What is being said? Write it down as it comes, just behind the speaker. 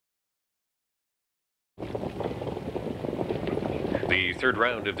The third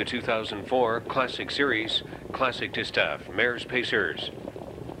round of the 2004 Classic Series, Classic Distaff, Mares Pacers.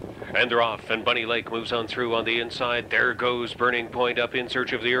 And they're off, and Bunny Lake moves on through on the inside. There goes Burning Point up in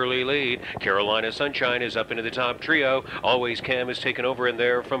search of the early lead. Carolina Sunshine is up into the top trio. Always Cam is taken over in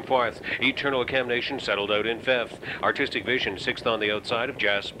there from fourth. Eternal CAMNATION settled out in fifth. Artistic Vision sixth on the outside of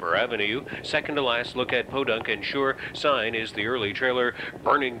Jasper Avenue. Second to last, Look at Podunk, and Sure Sign is the early trailer.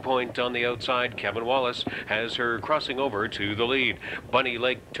 Burning Point on the outside. Kevin Wallace has her crossing over to the lead. Bunny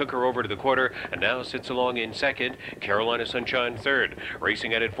Lake took her over to the quarter and now sits along in second. Carolina Sunshine third.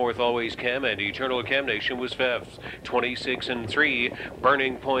 Racing at it fourth, Always Cam, and Eternal CAMNATION was fifth. 26-3.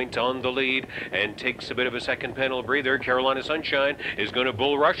 Burning Point on the lead and takes a bit of a second panel breather. Carolina Sunshine is going to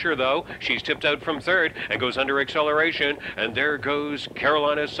bull rush her, though. She's tipped out from third and goes under acceleration, and there goes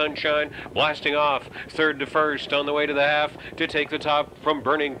Carolina Sunshine blasting off third to first on the way to the half to take the top from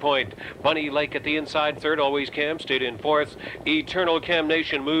Burning Point. Bunny Lake at the inside third. Always Cam stayed in fourth. Eternal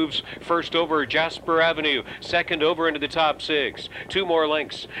CAMNATION moves first over Jasper Avenue, second over into the top six. Two more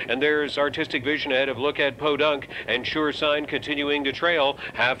lengths, and there's Artistic Vision ahead of Look at Podunk, and Sure Sign continuing to trail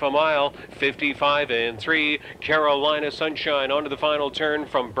half a mile. 55-3. Carolina Sunshine onto the final turn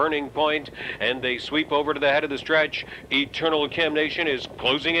from Burning Point, and they sweep over to the head of the stretch. Eternal CAMNATION is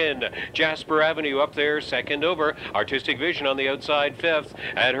closing in. Jasper Avenue up there second over. Artistic Vision on the outside fifth.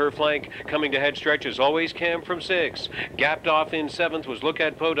 At her flank, coming to head stretch is Always Cam from sixth. Gapped off in seventh was Look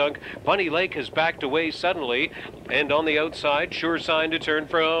at Podunk. Bunny Lake has backed away suddenly, and on the outside, Sure Sign to turn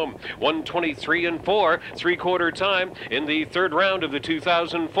for home. 1:23-4, three-quarter time in the third round of the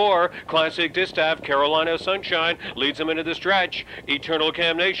 2004 Classic Distaff. Carolina Sunshine leads them into the stretch. Eternal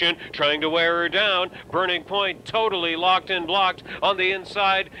CAMNATION trying to wear her down. Burning Point totally locked and blocked on the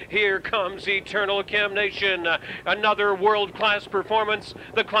inside. Here comes Eternal CAMNATION. Another world-class performance.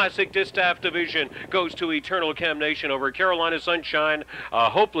 The Classic Distaff division goes to Eternal CAMNATION over Carolina Sunshine. A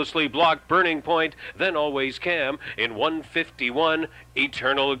hopelessly blocked Burning Point, then Always Cam in 1:51.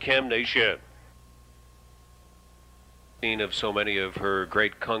 Eternal CAMNATION. Scene of so many of her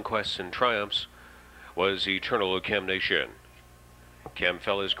great conquests and triumphs was Eternal CAMNATION. Cam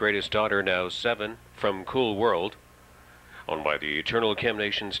Fella's greatest daughter, now 7, from Cool World, owned by the Eternal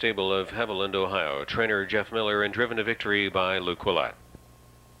CAMNATION stable of Haviland, Ohio. Trainer Jeff Miller, and driven to victory by Luke Ouellette.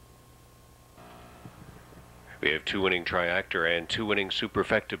 We have 2 winning Triactor and 2 winning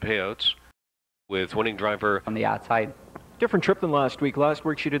Superfecta payouts, with winning driver on the outside. Different trip than last week. Last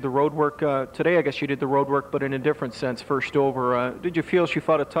week she did the road work. Today I guess she did the road work, but in a different sense, first over. Did you feel she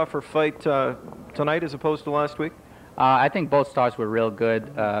fought a tougher fight tonight as opposed to last week? I think both starts were real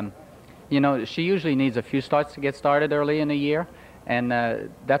good. You know, she usually needs a few starts to get started early in the year, and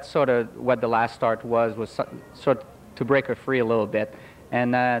that's sort of what the last start was sort of to break her free a little bit.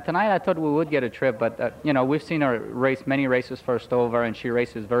 And tonight I thought we would get a trip, but you know, we've seen her race many races first over, and she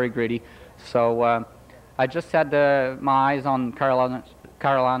races very gritty. So I just had my eyes on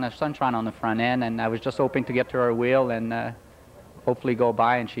Carolina Sunshine on the front end, and I was just hoping to get to her wheel and hopefully go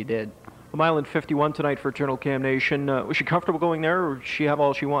by, and she did. A mile and 51 tonight for Eternal CAMNATION. Was she comfortable going there, or did she have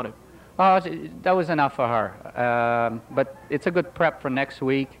all she wanted? Oh, that was enough for her. But it's a good prep for next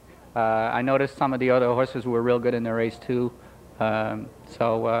week. I noticed some of the other horses were real good in the race too.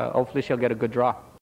 So hopefully she'll get a good draw.